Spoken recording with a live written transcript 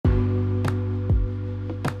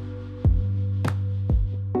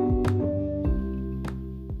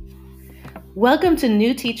Welcome to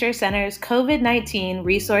New Teacher Center's COVID-19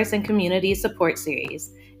 Resource and Community Support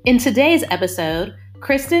Series. In today's episode,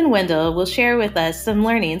 Kristen Wendell will share with us some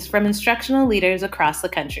learnings from instructional leaders across the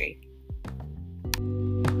country.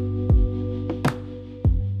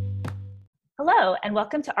 Hello, and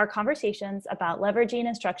welcome to our conversations about leveraging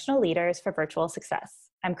instructional leaders for virtual success.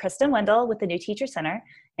 I'm Kristen Wendell with the New Teacher Center,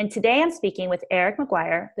 and today I'm speaking with Eric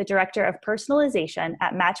McGuire, the Director of Personalization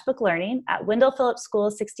at Matchbook Learning at Wendell Phillips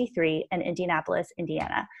School 63 in Indianapolis,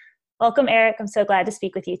 Indiana. Welcome, Eric. I'm so glad to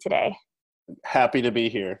speak with you today. Happy to be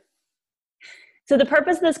here. So the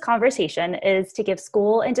purpose of this conversation is to give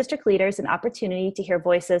school and district leaders an opportunity to hear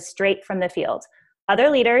voices straight from the field.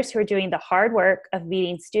 Other leaders who are doing the hard work of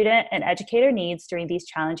meeting student and educator needs during these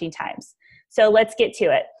challenging times. So let's get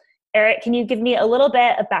to it. Eric, can you give me a little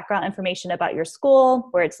bit of background information about your school,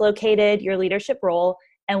 where it's located, your leadership role,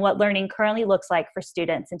 and what learning currently looks like for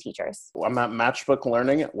students and teachers? I'm at Matchbook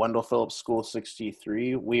Learning at Wendell Phillips School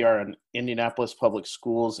 63. We are an Indianapolis Public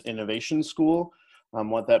Schools innovation school.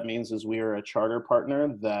 What that means is we are a charter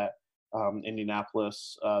partner that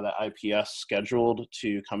Indianapolis, the IPS scheduled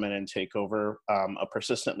to come in and take over a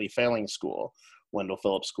persistently failing school, Wendell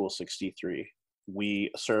Phillips School 63. We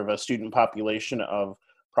serve a student population of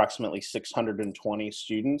approximately 620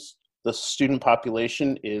 students. The student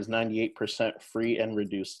population is 98% free and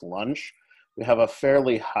reduced lunch. We have a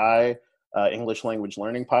fairly high English language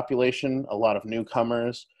learning population, a lot of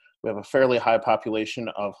newcomers. We have a fairly high population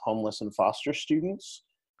of homeless and foster students.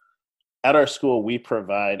 At our school, we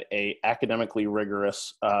provide a academically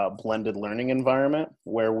rigorous blended learning environment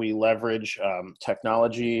where we leverage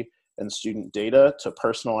technology and student data to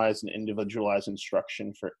personalize and individualize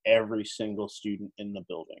instruction for every single student in the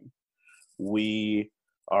building. We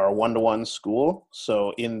are a one-to-one school,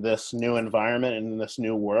 so in this new environment, in this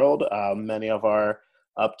new world, many of our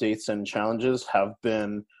updates and challenges have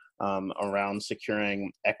been around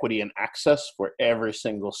securing equity and access for every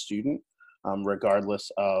single student, regardless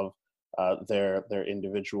of their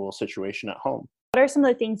individual situation at home. What are some of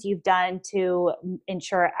the things you've done to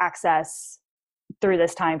ensure access through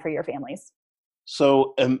this time for your families?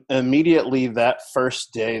 So immediately that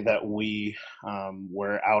first day that we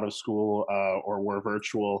were out of school or were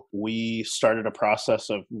virtual, we started a process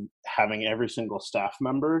of having every single staff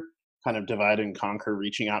member kind of divide and conquer,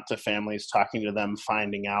 reaching out to families, talking to them,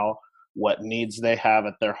 finding out what needs they have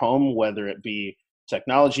at their home, whether it be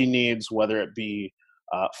technology needs, whether it be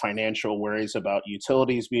financial worries about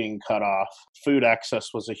utilities being cut off. Food access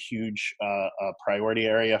was a huge priority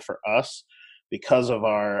area for us because of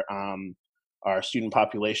our student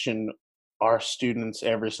population. Our students,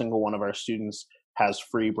 every single one of our students has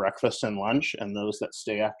free breakfast and lunch, and those that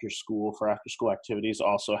stay after school for after school activities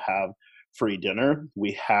also have free dinner.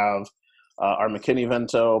 We have our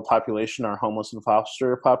McKinney-Vento population, our homeless and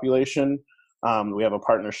foster population. We have a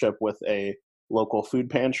partnership with a local food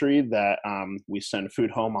pantry that we send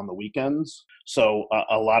food home on the weekends. So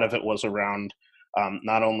a lot of it was around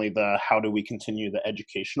not only the how do we continue the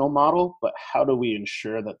educational model, but how do we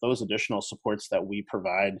ensure that those additional supports that we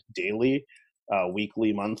provide daily,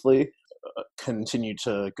 weekly, monthly, continue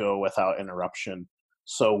to go without interruption.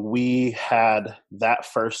 So we had that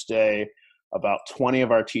first day, about 20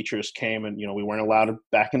 of our teachers came, and we weren't allowed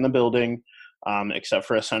back in the building except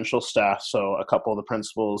for essential staff. So a couple of the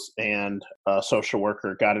principals and a social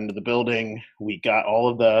worker got into the building. We got all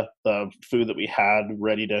of the food that we had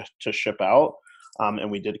ready to ship out.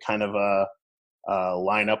 And we did kind of a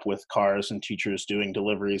line up with cars and teachers doing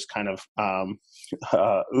deliveries, kind of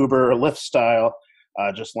Uber or Lyft style,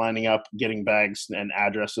 just lining up, getting bags and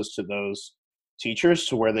addresses to those teachers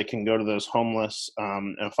to where they can go to those homeless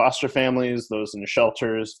and foster families, those in the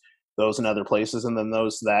shelters, those in other places, and then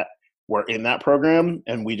those that were in that program.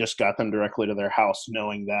 And we just got them directly to their house,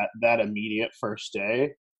 knowing that that immediate first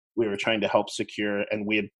day we were trying to help secure, and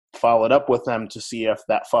we had followed up with them to see if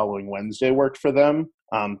that following Wednesday worked for them,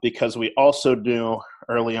 because we also knew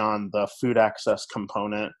early on the food access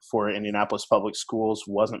component for Indianapolis Public Schools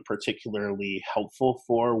wasn't particularly helpful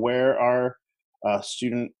for where our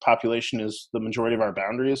student population is. The majority of our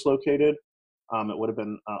boundary is located. It would have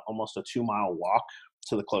been almost a 2-mile walk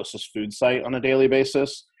to the closest food site on a daily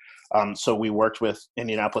basis. So we worked with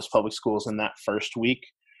Indianapolis Public Schools in that first week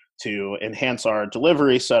to enhance our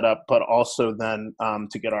delivery setup, but also then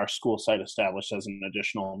to get our school site established as an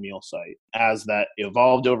additional meal site. As that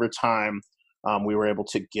evolved over time, we were able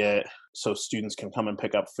to get, so students can come and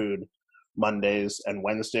pick up food Mondays and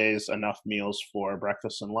Wednesdays, enough meals for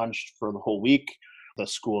breakfast and lunch for the whole week. The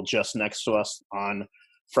school just next to us on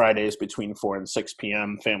Fridays between 4 and 6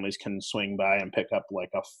 p.m., families can swing by and pick up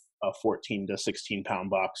like a 14 to 16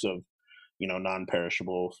 pound box of,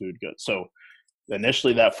 non-perishable food goods. So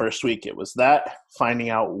initially that first week, it was that, finding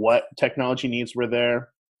out what technology needs were there.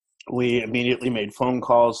 We immediately made phone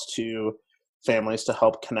calls to families to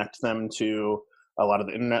help connect them to a lot of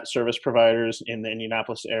the internet service providers in the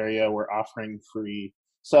Indianapolis area. We're offering free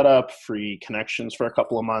setup, free connections for a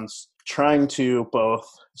couple of months, trying to both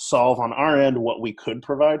solve on our end what we could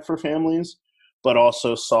provide for families, but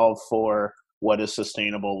also solve for what is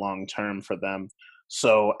sustainable long-term for them.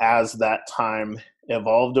 So as that time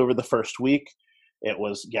evolved over the first week, it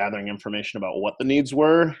was gathering information about what the needs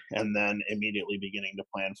were and then immediately beginning to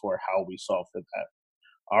plan for how we solve for that.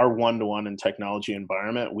 Our one-to-one and technology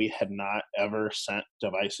environment, we had not ever sent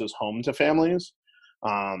devices home to families.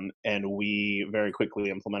 And we very quickly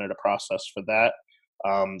implemented a process for that.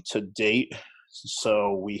 To date,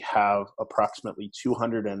 so we have approximately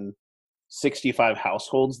 265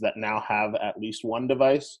 households that now have at least one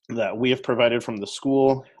device that we have provided from the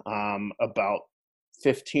school. About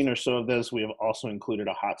 15 or so of those, we have also included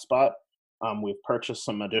a hotspot. We've purchased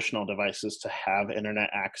some additional devices to have internet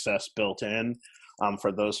access built in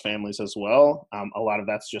for those families as well. A lot of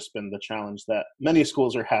that's just been the challenge that many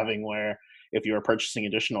schools are having, where if you are purchasing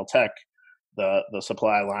additional tech, the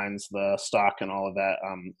supply lines, the stock, and all of that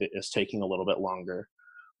is taking a little bit longer.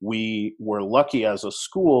 We were lucky as a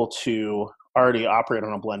school to already operate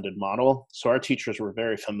on a blended model. So our teachers were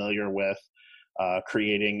very familiar with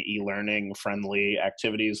creating e-learning friendly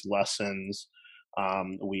activities, lessons.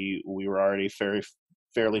 We were already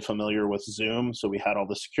fairly familiar with Zoom. So we had all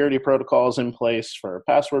the security protocols in place for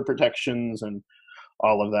password protections and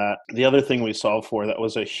all of that. The other thing we solved for that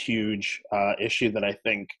was a huge issue that I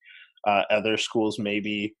think other schools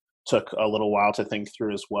maybe took a little while to think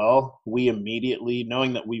through as well. We immediately,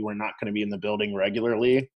 knowing that we were not going to be in the building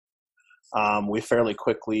regularly, we fairly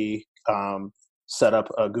quickly set up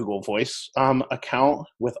a Google Voice account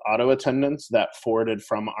with auto attendance that forwarded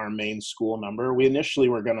from our main school number. We initially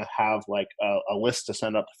were going to have like a list to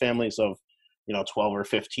send up to families of 12 or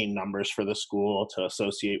 15 numbers for the school to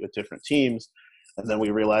associate with different teams. And then we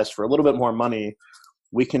realized for a little bit more money,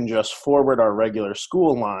 we can just forward our regular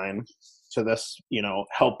school line to this,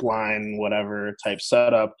 helpline, whatever type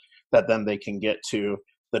setup that then they can get to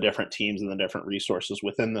the different teams and the different resources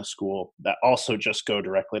within the school that also just go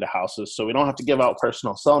directly to houses. So we don't have to give out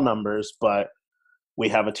personal cell numbers, but we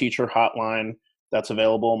have a teacher hotline that's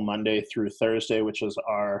available Monday through Thursday, which is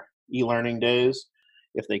our e-learning days.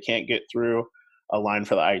 If they can't get through, a line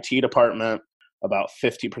for the IT department. About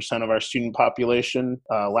 50% of our student population,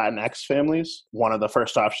 Latinx families, one of the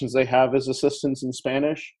first options they have is assistance in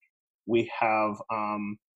Spanish. We have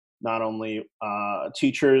not only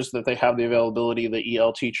teachers that they have the availability, the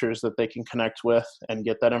EL teachers that they can connect with and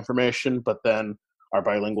get that information, but then our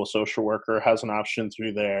bilingual social worker has an option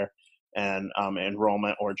through there, and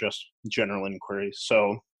enrollment or just general inquiries.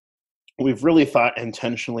 So we've really thought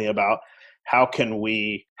intentionally about how can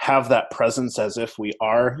we have that presence as if we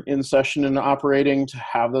are in session and operating to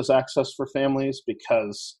have those access for families,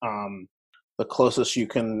 because the closest you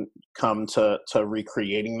can come to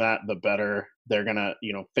recreating that, the better they're gonna,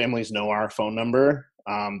 families know our phone number.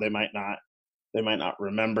 They might not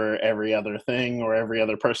remember every other thing or every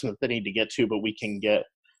other person that they need to get to, but we can get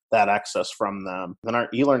that access from them. Then our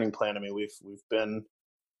e-learning plan, we've been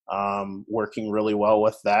working really well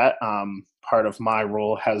with that. Part of my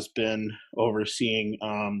role has been overseeing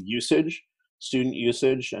student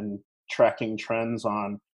usage, and tracking trends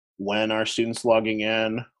on when are students logging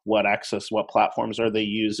in, what platforms are they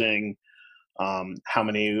using, how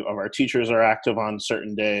many of our teachers are active on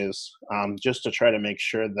certain days, just to try to make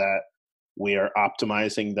sure that we are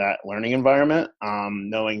optimizing that learning environment,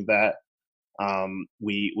 knowing that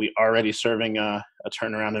we already serving a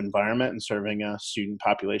turnaround environment and serving a student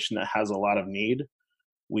population that has a lot of need.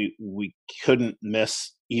 We couldn't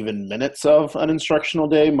miss even minutes of an instructional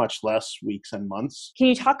day, much less weeks and months. Can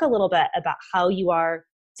you talk a little bit about how you are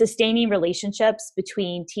sustaining relationships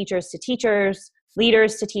between teachers to teachers,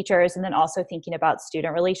 leaders to teachers, and then also thinking about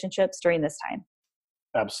student relationships during this time?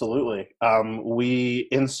 Absolutely. We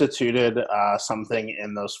instituted something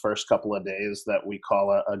in those first couple of days that we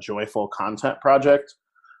call a joyful content project.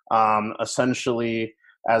 Essentially,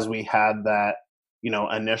 as we had that,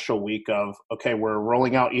 initial week of, okay, we're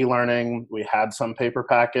rolling out e-learning. We had some paper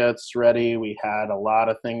packets ready. We had a lot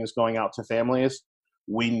of things going out to families.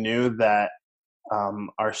 We knew that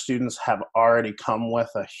our students have already come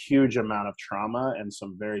with a huge amount of trauma and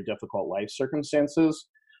some very difficult life circumstances.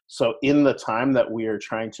 So in the time that we are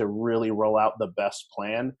trying to really roll out the best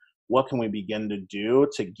plan, what can we begin to do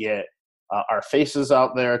to get our faces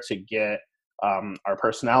out there, to get our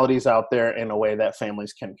personalities out there in a way that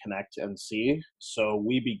families can connect and see? So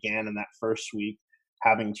we began in that first week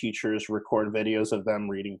having teachers record videos of them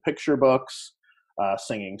reading picture books,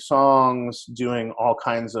 singing songs, doing all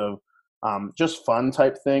kinds of just fun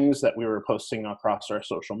type things that we were posting across our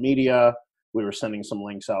social media. We were sending some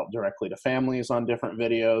links out directly to families on different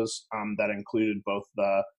videos that included both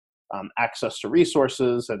the access to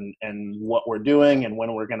resources and what we're doing and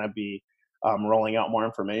when we're going to be rolling out more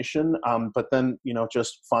information. But then,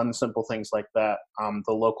 just fun, simple things like that.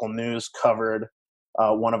 The local news covered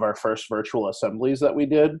one of our first virtual assemblies that we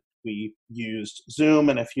did. We used Zoom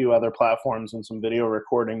and a few other platforms and some video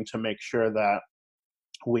recording to make sure that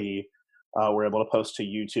we were able to post to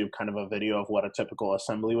YouTube kind of a video of what a typical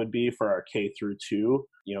assembly would be for our K through 2,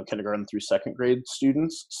 kindergarten through second grade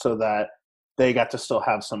students, so that they got to still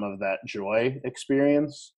have some of that joy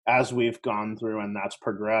experience. As we've gone through and that's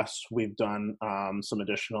progressed, we've done some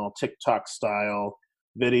additional TikTok style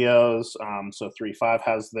videos. So 3-5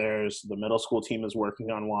 has theirs. The middle school team is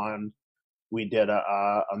working on one. We did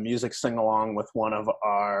a music sing-along with one of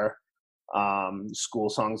our school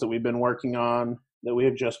songs that we've been working on that we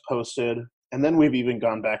have just posted. And then we've even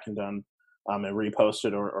gone back and done and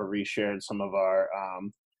reposted or reshared some of our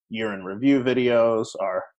year in review videos,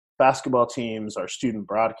 our basketball teams, our student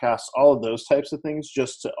broadcasts, all of those types of things,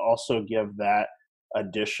 just to also give that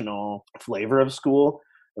additional flavor of school.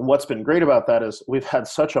 And what's been great about that is we've had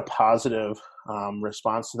such a positive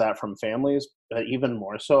response to that from families, but even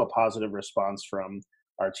more so a positive response from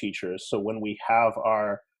our teachers. So when we have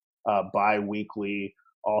our bi-weekly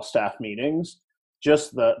all staff meetings,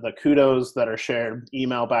 just the kudos that are shared,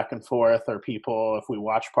 email back and forth, or people, if we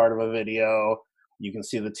watch part of a video, you can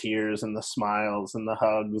see the tears and the smiles and the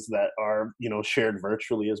hugs that are, shared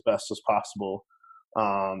virtually as best as possible.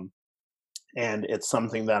 And it's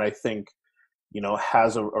something that I think,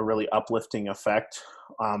 has a really uplifting effect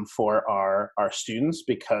for our students,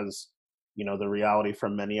 because, the reality for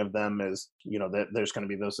many of them is, that there's going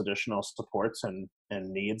to be those additional supports and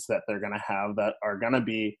needs that they're going to have that are going to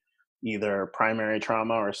be either primary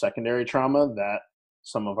trauma or secondary trauma that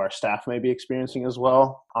some of our staff may be experiencing as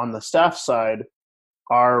well. On the staff side,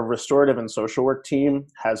 our restorative and social work team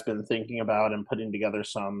has been thinking about and putting together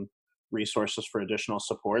some resources for additional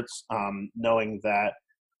supports, knowing that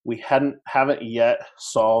we haven't yet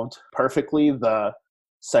solved perfectly the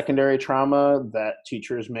secondary trauma that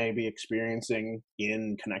teachers may be experiencing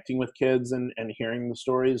in connecting with kids and hearing the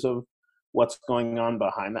stories of what's going on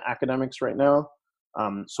behind the academics right now.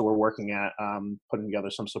 So we're working at putting together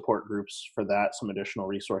some support groups for that, some additional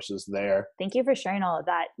resources there. Thank you for sharing all of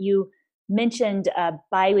that. You mentioned a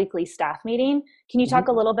bi-weekly staff meeting. Can you talk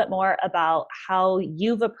a little bit more about how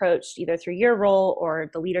you've approached, either through your role or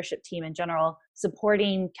the leadership team in general,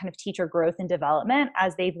 supporting kind of teacher growth and development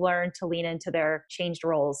as they've learned to lean into their changed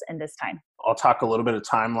roles in this time? I'll talk a little bit of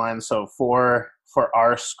timeline. So for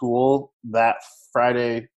our school, that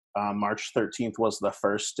Friday, March 13th was the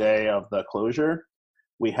first day of the closure.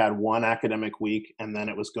 We had one academic week, and then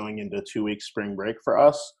it was going into 2-week spring break for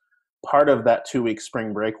us. Part of that 2-week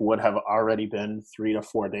spring break would have already been 3 to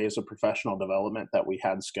 4 days of professional development that we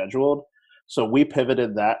had scheduled. So we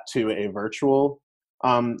pivoted that to a virtual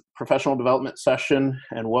professional development session.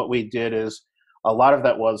 And what we did is a lot of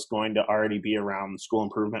that was going to already be around school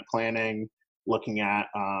improvement planning, looking at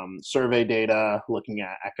survey data, looking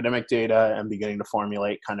at academic data, and beginning to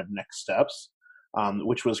formulate kind of next steps,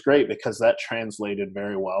 which was great because that translated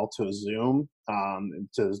very well to Zoom,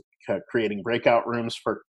 to creating breakout rooms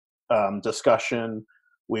for discussion.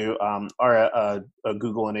 We are a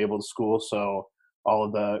Google-enabled school, so all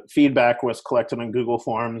of the feedback was collected in Google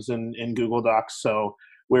Forms and in Google Docs. So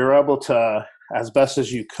we were able to, as best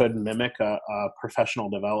as you could, mimic a professional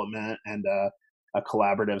development and a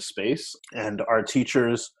collaborative space. And our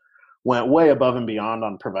teachers went way above and beyond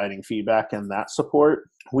on providing feedback and that support.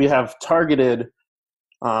 We have targeted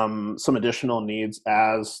some additional needs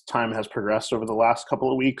as time has progressed over the last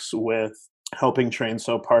couple of weeks with helping train.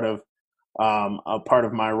 So part of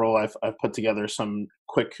my role, I've put together some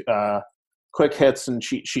quick hits and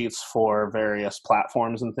cheat sheets for various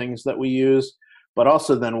platforms and things that we use, but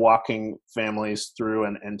also then walking families through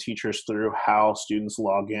and teachers through how students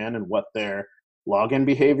log in and what their login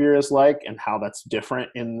behavior is like and how that's different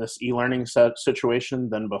in this e-learning situation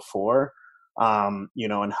than before,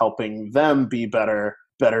 and helping them be better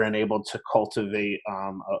enabled to cultivate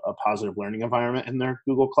a positive learning environment in their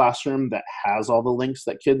Google Classroom that has all the links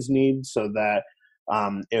that kids need, so that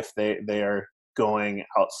if they are going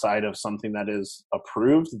outside of something that is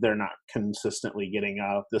approved, they're not consistently getting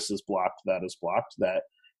this is blocked, that is blocked, that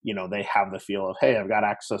they have the feel of, hey, I've got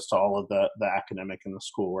access to all of the academic and the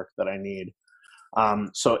schoolwork that I need.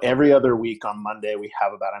 So every other week on Monday, we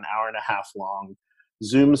have about an hour and a half long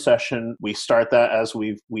Zoom session, we start that as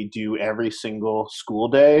we do every single school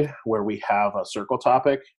day, where we have a circle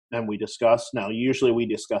topic and we discuss. Now, usually we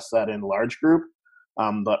discuss that in large group,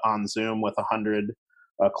 but on Zoom with 100,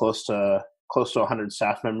 close to 100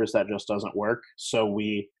 staff members, that just doesn't work. So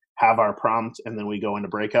we have our prompt, and then we go into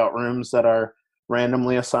breakout rooms that are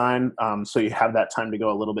randomly assigned. So you have that time to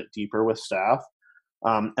go a little bit deeper with staff.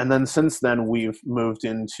 And then since then, we've moved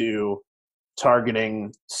into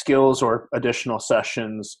targeting skills or additional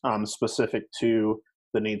sessions specific to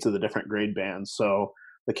the needs of the different grade bands. So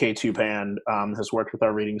the K2 band has worked with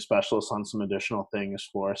our reading specialists on some additional things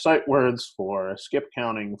for sight words, for skip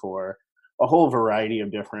counting, for a whole variety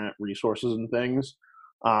of different resources and things.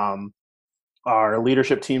 Our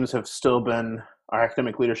leadership teams have still been, our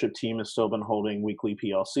academic leadership team has still been holding weekly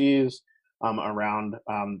PLCs around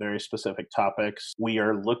very specific topics. We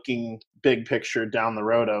are looking big picture down the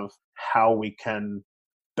road of how we can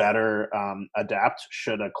better adapt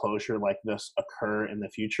should a closure like this occur in the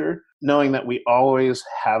future, knowing that we always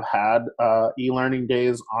have had e-learning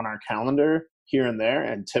days on our calendar here and there,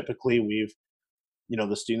 and typically we've,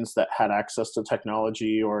 the students that had access to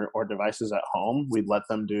technology or devices at home, we'd let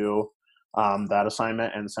them do that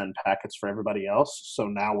assignment and send packets for everybody else. So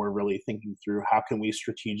now we're really thinking through how can we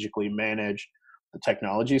strategically manage the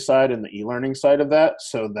technology side and the e-learning side of that,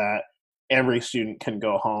 so that every student can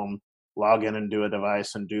go home, log in and do a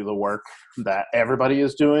device and do the work that everybody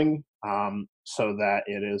is doing, so that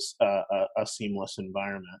it is a seamless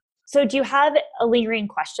environment. So do you have a lingering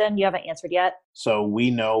question you haven't answered yet? So we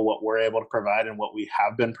know what we're able to provide and what we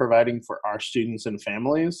have been providing for our students and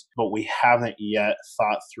families, but we haven't yet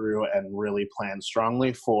thought through and really planned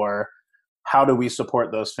strongly for how do we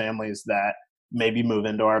support those families that maybe move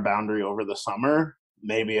into our boundary over the summer,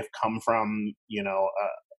 maybe have come from,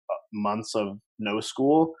 months of no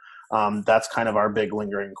school. That's kind of our big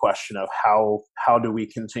lingering question of how do we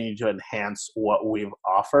continue to enhance what we've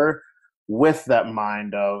offer, with that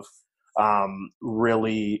mind of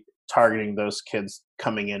really targeting those kids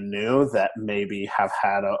coming in new that maybe have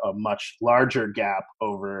had a much larger gap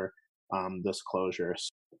over this closure.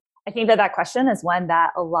 I think that question is one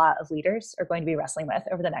that a lot of leaders are going to be wrestling with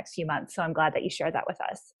over the next few months. So I'm glad that you shared that with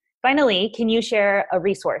us. Finally, can you share a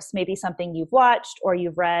resource, maybe something you've watched or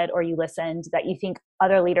you've read or you listened that you think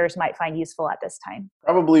other leaders might find useful at this time?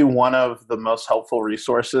 Probably one of the most helpful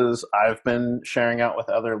resources I've been sharing out with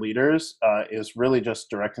other leaders is really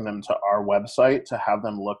just directing them to our website to have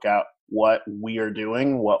them look at what we are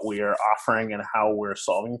doing, what we are offering, and how we're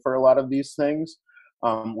solving for a lot of these things.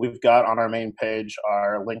 We've got on our main page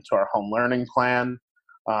our link to our home learning plan.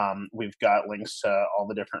 We've got links to all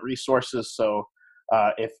the different resources. So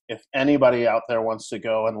if anybody out there wants to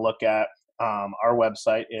go and look at our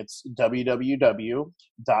website, it's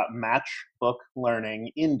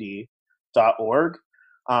www.matchbooklearningindy.org.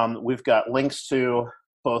 We've got links to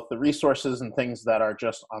both the resources and things that are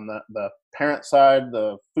just on the parent side,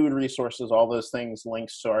 the food resources, all those things,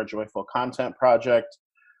 links to our Joyful Content Project,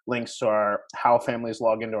 links to our how families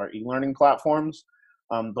log into our e-learning platforms.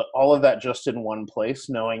 But all of that just in one place,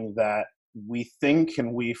 knowing that we think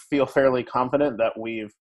and we feel fairly confident that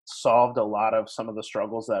we've solved a lot of some of the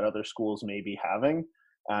struggles that other schools may be having.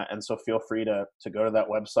 And so feel free to go to that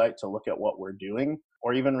website to look at what we're doing,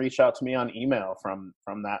 or even reach out to me on email from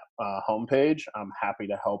that homepage. I'm happy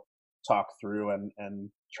to help talk through and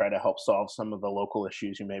try to help solve some of the local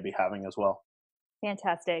issues you may be having as well.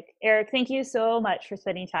 Fantastic. Eric, thank you so much for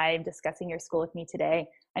spending time discussing your school with me today.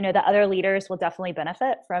 I know that other leaders will definitely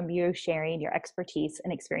benefit from you sharing your expertise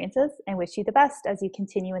and experiences, and wish you the best as you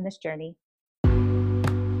continue in this journey.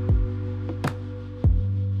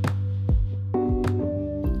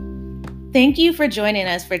 Thank you for joining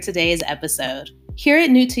us for today's episode. Here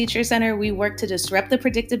at New Teacher Center, we work to disrupt the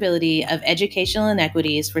predictability of educational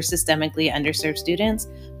inequities for systemically underserved students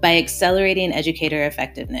by accelerating educator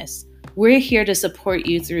effectiveness. We're here to support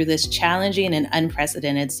you through this challenging and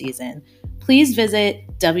unprecedented season. Please visit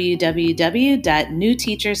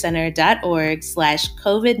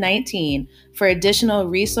www.newteachercenter.org/COVID-19 for additional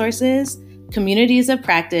resources, communities of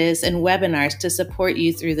practice, and webinars to support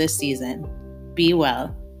you through this season. Be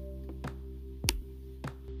well.